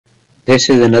This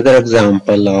is another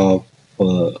example of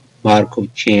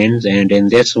Markov chains, and in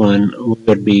this one we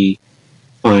will be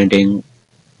finding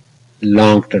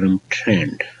long-term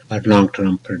trend or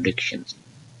long-term predictions.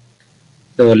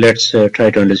 So let's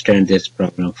try to understand this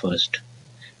problem first.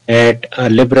 At a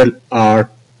liberal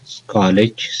arts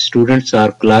college, students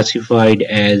are classified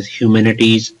as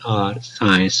humanities or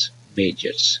science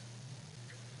majors.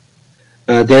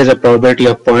 There is a probability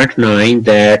of 0.9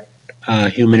 that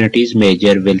humanities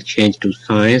major will change to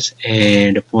science,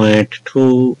 and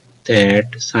 0.2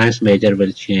 that science major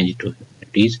will change to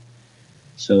humanities.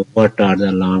 So what are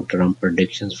the long-term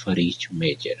predictions for each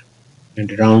major?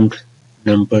 And round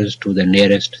numbers to the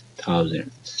nearest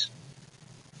thousandths.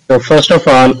 So first of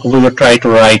all, we will try to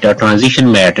write a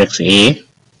transition matrix A.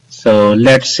 So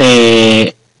let's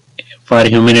say for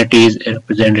humanities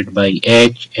represented by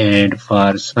H and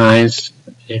for science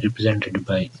represented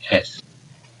by S.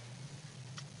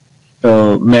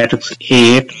 So matrix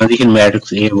A, transition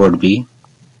matrix A would be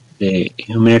the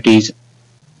humanities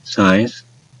science.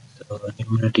 So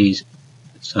humanities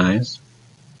science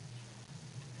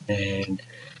and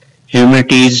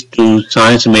humanities to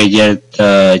science major,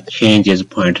 the change is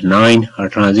 0.9 or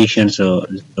transition, so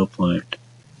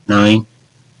 0.9,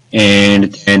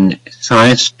 and then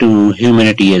science to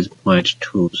humanity is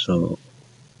 0.2.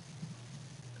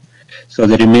 So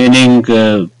the remaining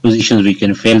positions we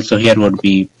can fill. So here would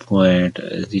be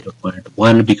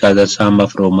 0.1 because the sum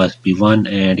of row must be 1,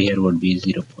 and here would be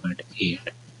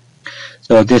 0.8.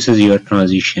 So this is your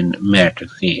transition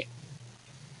matrix A.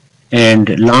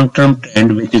 And long-term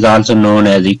trend, which is also known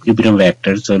as equilibrium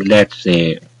vector. So let's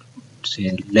say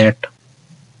let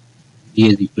V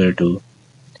is equal to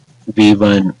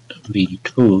V1,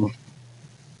 V2,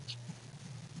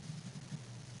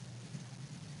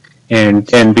 and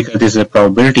then because this is a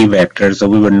probability vector, so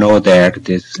we would know that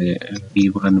this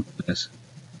V1 plus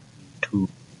V2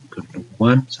 equal to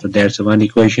 1. So that's one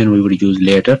equation we would use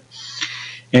later.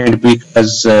 And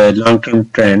because long-term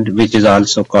trend, which is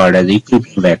also called as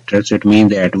equilibrium vector, so it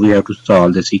means that we have to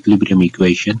solve this equilibrium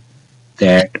equation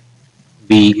that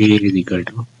VA is equal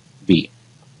to V.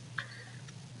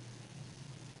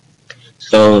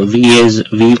 So V is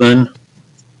V1,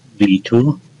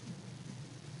 V2,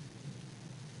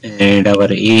 and our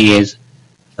A is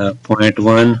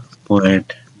 0.1,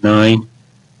 0.9,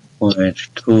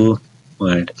 0.2,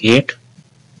 0.8.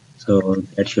 So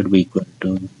that should be equal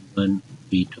to V1,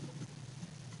 V2.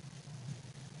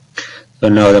 So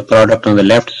now the product on the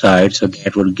left side, so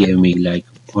that would give me like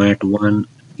 0.1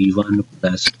 V1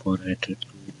 plus 0.2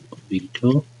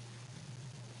 V2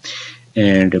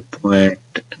 and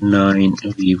 0.9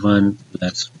 V1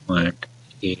 plus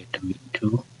 0.8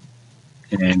 V2,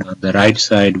 and on the right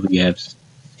side we have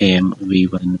same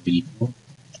V1 V2.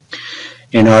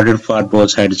 In order for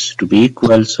both sides to be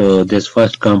equal, so this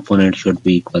first component should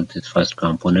be equal to this first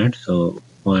component. So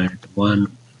 0.1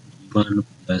 V1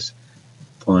 plus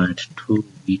 0.2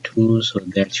 V2, so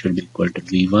that should be equal to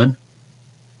V1.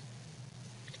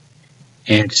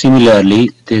 And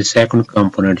similarly, the second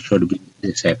component should be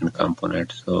the second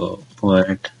component. So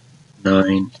 0.9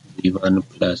 V1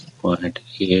 plus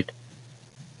 0.8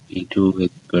 V2 is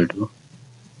equal to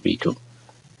V2.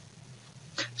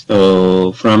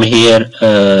 So from here,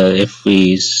 if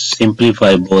we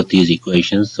simplify both these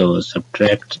equations, so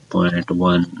subtract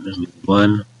 0.1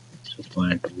 V1, so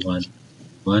 0.1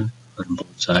 V1 on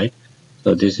both sides.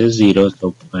 So this is 0,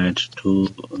 so 0.2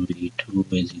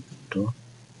 V2 is equal to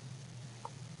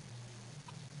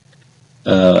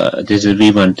this is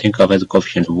V1, think of as a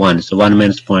coefficient 1. So 1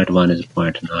 minus 0.1 is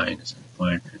 0.9, so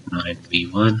 0.9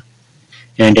 V1.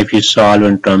 And if you solve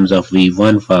in terms of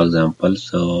V1, for example,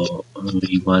 so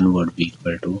V1 would be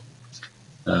equal to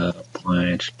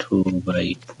 0.2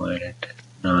 by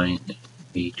 0.9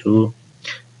 V2.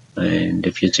 And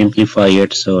if you simplify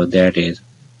it, so that is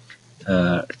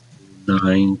 9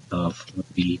 of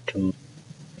V2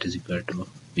 is equal to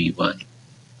V1.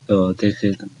 So this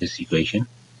is this equation.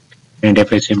 And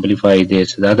if I simplify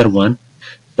this, the other one,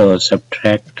 so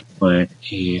subtract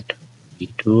 0.8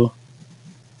 V2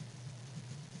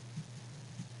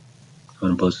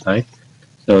 on both sides.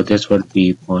 So this would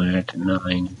be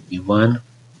 0.9 V1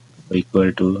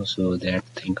 equal to, so that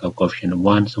think of coefficient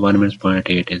 1. So 1 minus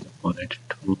 0.8 is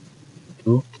 0.2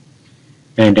 V2.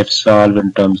 And if solved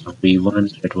in terms of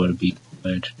V1, so it will be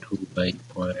 0.2 by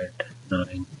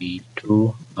 0.9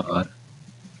 V2 or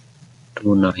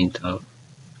 2/9 of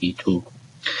V2.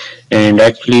 And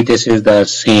actually this is the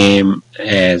same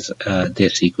as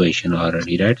this equation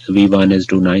already, right? So V1 is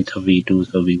 2/9 of V2,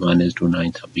 so V1 is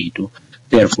 2/9 of V2.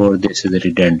 Therefore this is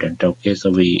redundant, okay, so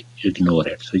we ignore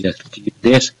it. So just keep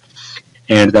this,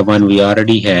 and the one we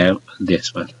already have,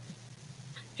 this one,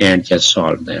 and just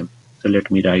solve them. So let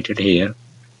me write it here.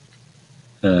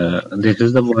 This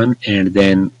is the one, and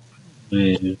then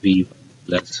v1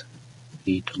 plus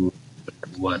v2 equal to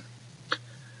 1.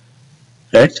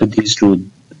 Right, so these two,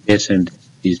 this and this,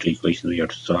 these two equations we have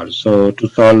to solve. So to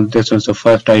solve this one, so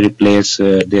first I replace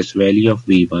this value of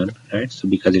v1, right? So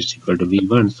because it's equal to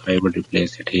v1, so I would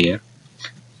replace it here.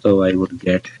 So I would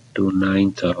get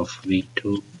 2/9 of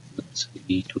v2 plus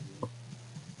v2 equal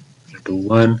to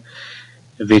 1,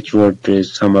 which would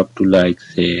sum up to like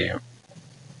say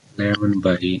 11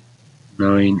 by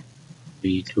 9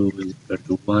 v2 is equal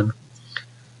to 1,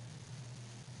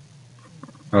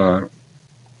 or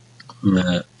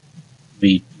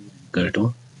v2 equal to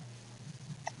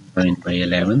 9 by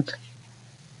 11th,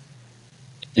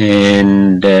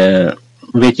 and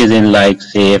which is in like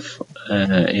say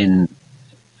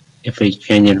if we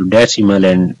change it to decimal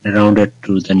and round it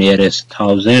to the nearest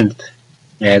thousandth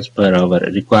as per our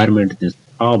requirement in this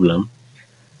problem.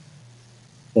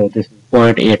 So this is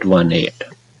 0.818,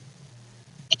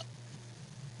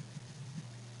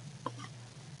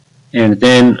 and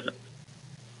then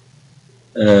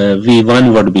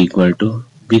v1 would be equal to,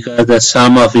 because the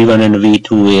sum of v1 and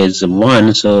v2 is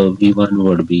 1, so v1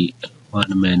 would be 1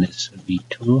 minus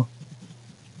v2,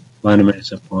 1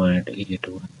 minus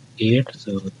 0.818,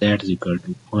 so that is equal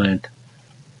to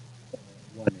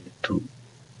 0.182.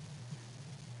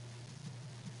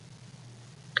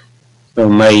 So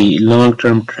my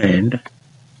long-term trend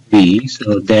v,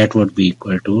 so that would be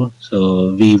equal to,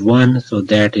 so v1, so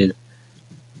that is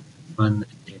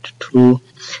 182,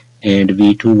 and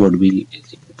v2 would be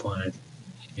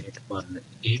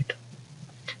 0.818,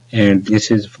 and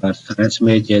this is for science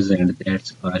majors and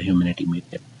that's for humanity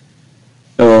majors.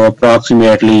 So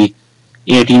approximately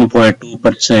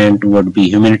 18.2% would be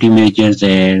humanity majors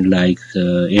and like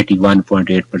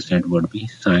 81.8% would be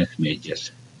science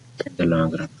majors in the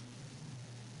long run.